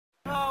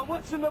on,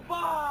 what's in the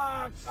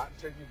box?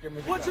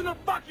 What's in the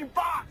fucking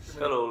box?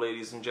 Hello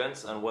ladies and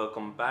gents, and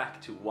welcome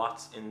back to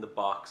What's in the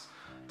Box.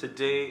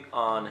 Today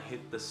on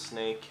Hit the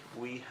Snake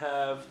we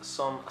have a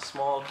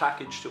small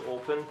package to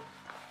open.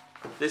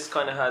 This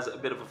kind of has a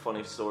bit of a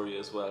funny story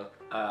as well.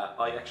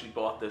 I actually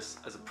bought this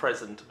as a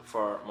present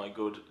for my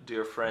good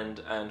dear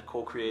friend and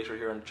co-creator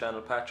here on the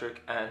channel,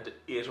 Patrick, and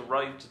it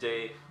arrived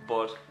today,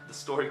 but the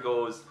story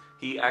goes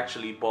he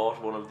actually bought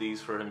one of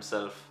these for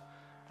himself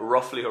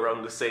roughly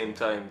around the same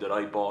time that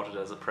I bought it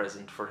as a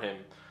present for him.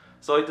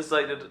 So I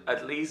decided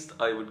at least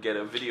I would get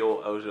a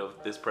video out of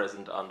this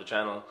present on the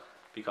channel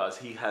because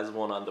he has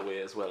one on the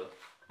way as well.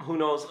 Who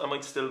knows, I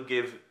might still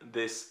give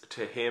this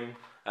to him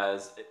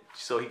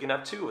so he can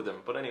have two of them.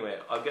 But anyway,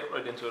 I'll get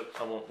right into it.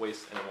 I won't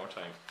waste any more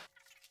time.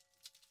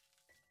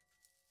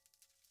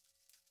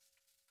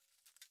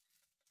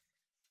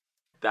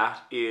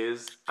 That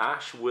is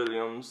Ash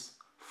Williams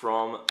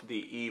from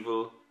the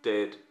Evil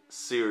Dead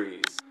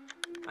series.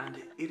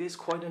 And it is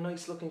quite a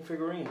nice looking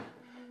figurine.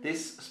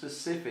 This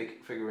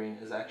specific figurine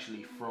is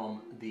actually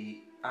from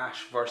the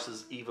Ash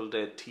vs Evil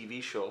Dead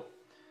TV show,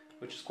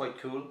 which is quite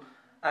cool.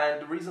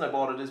 And the reason I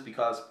bought it is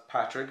because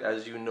Patrick,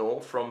 as you know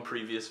from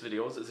previous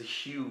videos, is a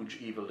huge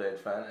Evil Dead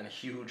fan and a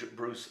huge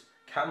Bruce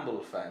Campbell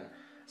fan.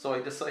 So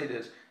I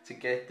decided to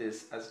get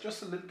this as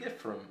just a little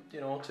gift for him, you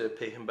know, to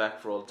pay him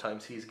back for all the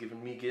times he's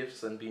given me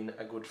gifts and been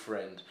a good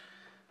friend.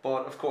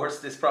 But of course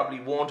this probably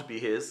won't be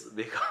his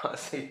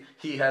because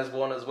he has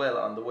one as well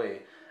on the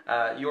way.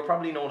 You're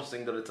probably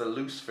noticing that it's a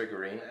loose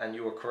figurine, and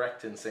you were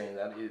correct in saying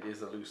that it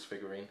is a loose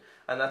figurine.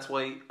 And that's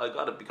why I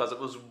got it, because it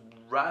was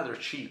rather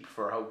cheap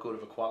for how good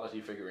of a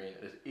quality figurine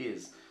it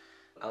is.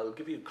 I'll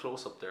give you a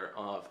close-up there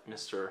of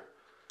Mr.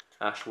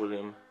 Ash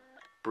William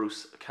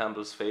Bruce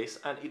Campbell's face,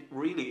 and it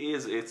really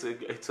is, it's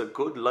a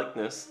good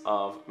likeness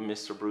of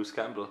Mr. Bruce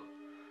Campbell,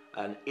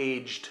 an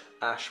aged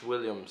Ash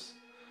Williams.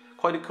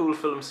 Quite a cool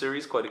film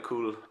series, quite a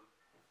cool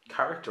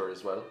character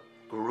as well.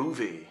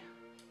 Groovy.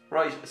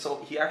 Right,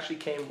 so he actually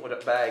came with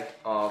a bag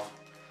of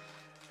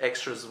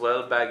extras as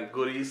well, bag of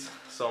goodies,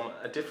 some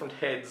different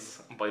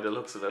heads by the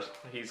looks of it.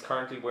 He's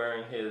currently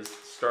wearing his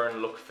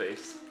stern look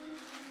face.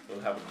 We'll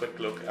have a quick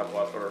look at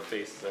what other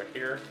faces are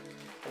here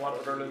and what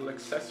other little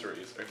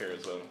accessories are here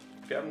as well.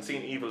 If you haven't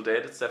seen Evil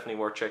Dead, it's definitely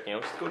worth checking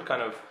out. It's a good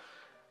kind of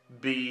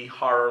B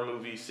horror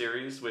movie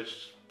series with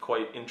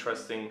quite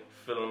interesting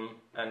film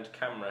and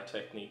camera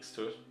techniques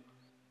to it.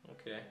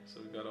 Okay,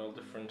 so we've got all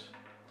different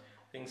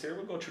things here.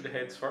 We'll go through the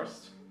heads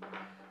first.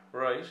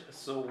 Right,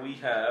 so we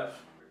have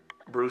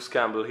Bruce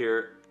Campbell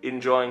here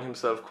enjoying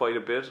himself quite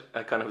a bit.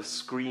 A kind of a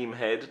scream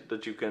head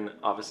that you can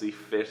obviously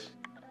fit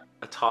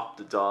atop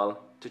the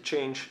doll to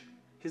change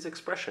his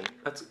expression.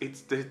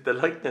 The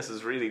likeness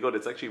is really good.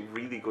 It's actually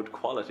really good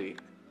quality.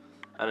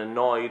 An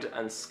annoyed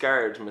and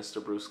scared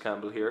Mr. Bruce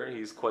Campbell here.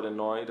 He's quite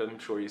annoyed. I'm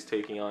sure he's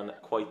taking on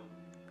quite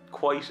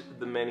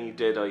the many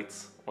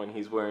Deadites when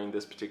he's wearing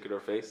this particular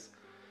face.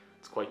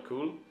 It's quite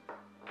cool.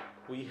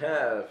 We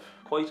have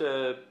quite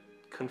a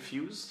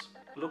confused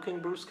looking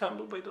Bruce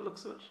Campbell by the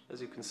looks of it. As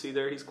you can see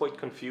there, he's quite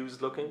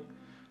confused looking.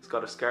 He's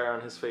got a scar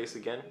on his face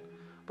again.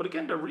 But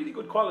again, they're really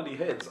good quality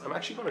heads. I'm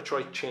actually going to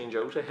try to change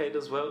out a head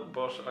as well,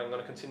 but I'm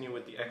going to continue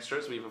with the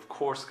extras. We've of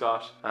course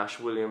got Ash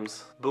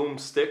Williams'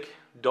 boomstick,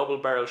 double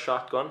barrel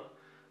shotgun,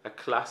 a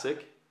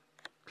classic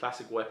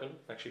weapon.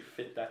 Actually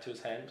fit that to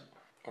his hand.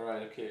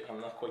 Alright, okay,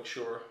 I'm not quite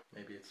sure.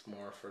 Maybe it's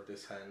more for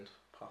this hand,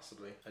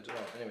 possibly. I don't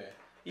know. Anyway,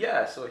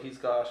 yeah, so he's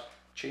got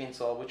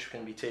chainsaw, which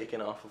can be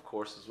taken off of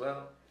course as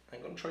well.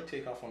 I'm going to try to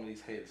take off one of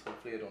these heads.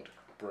 Hopefully I don't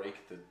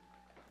break the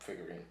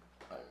figurine.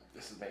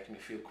 This is making me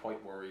feel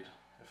quite worried,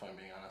 if I'm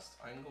being honest.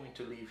 I'm going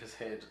to leave his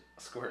head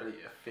squarely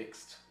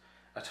affixed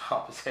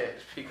atop his head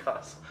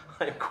because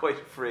I'm quite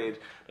afraid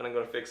that I'm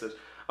going to fix it.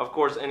 Of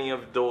course, any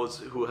of those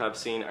who have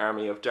seen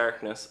Army of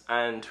Darkness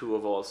and who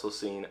have also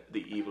seen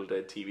the Evil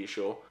Dead TV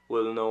show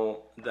will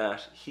know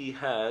that he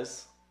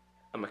has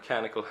a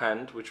mechanical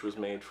hand which was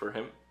made for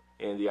him.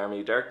 In the Army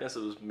of Darkness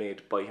it was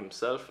made by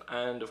himself,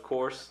 and of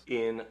course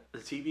in the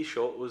TV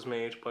show it was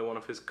made by one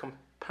of his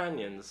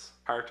companions,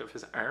 part of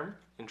his arm.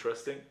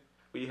 Interesting.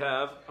 We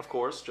have of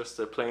course just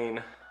a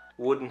plain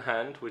wooden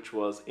hand which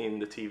was in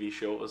the TV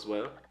show as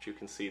well, which you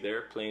can see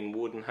there, plain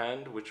wooden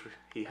hand which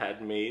he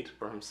had made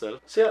for himself.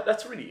 So yeah,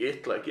 that's really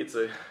it. Like, it's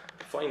a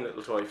fine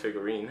little toy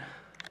figurine,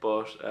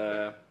 but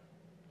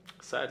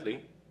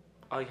sadly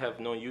I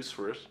have no use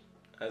for it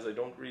as I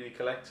don't really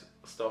collect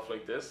stuff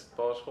like this,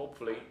 but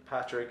hopefully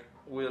Patrick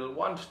will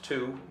want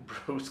two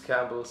Bruce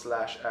Campbell /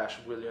 Ash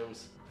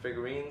Williams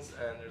figurines,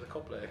 and there's a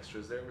couple of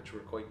extras there which were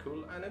quite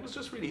cool, and it was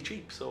just really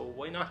cheap, so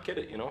why not get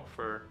it, you know,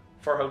 for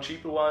how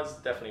cheap it was.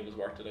 Definitely was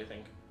worth it, I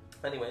think.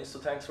 Anyway, so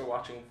thanks for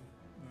watching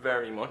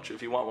very much.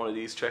 If you want one of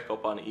these, check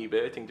up on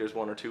eBay. I think there's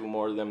one or two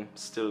more of them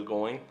still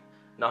going.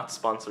 Not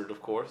sponsored,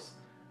 of course.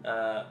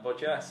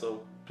 But yeah,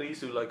 so please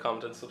do like,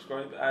 comment and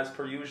subscribe as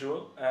per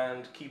usual,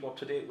 and keep up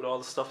to date with all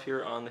the stuff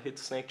here on the Hit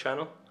the Snake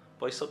channel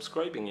by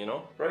subscribing, you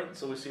know. Right,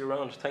 so we'll see you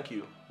around. Thank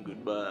you.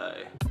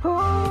 Goodbye.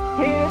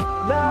 Hit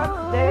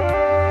the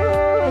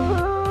snake.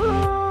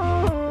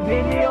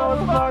 Videos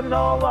for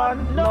no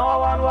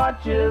one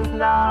watches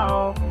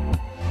now.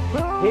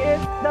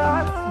 Hit the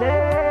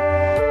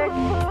snake.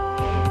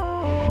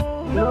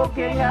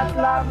 Looking at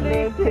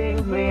lovely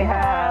things we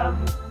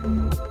have.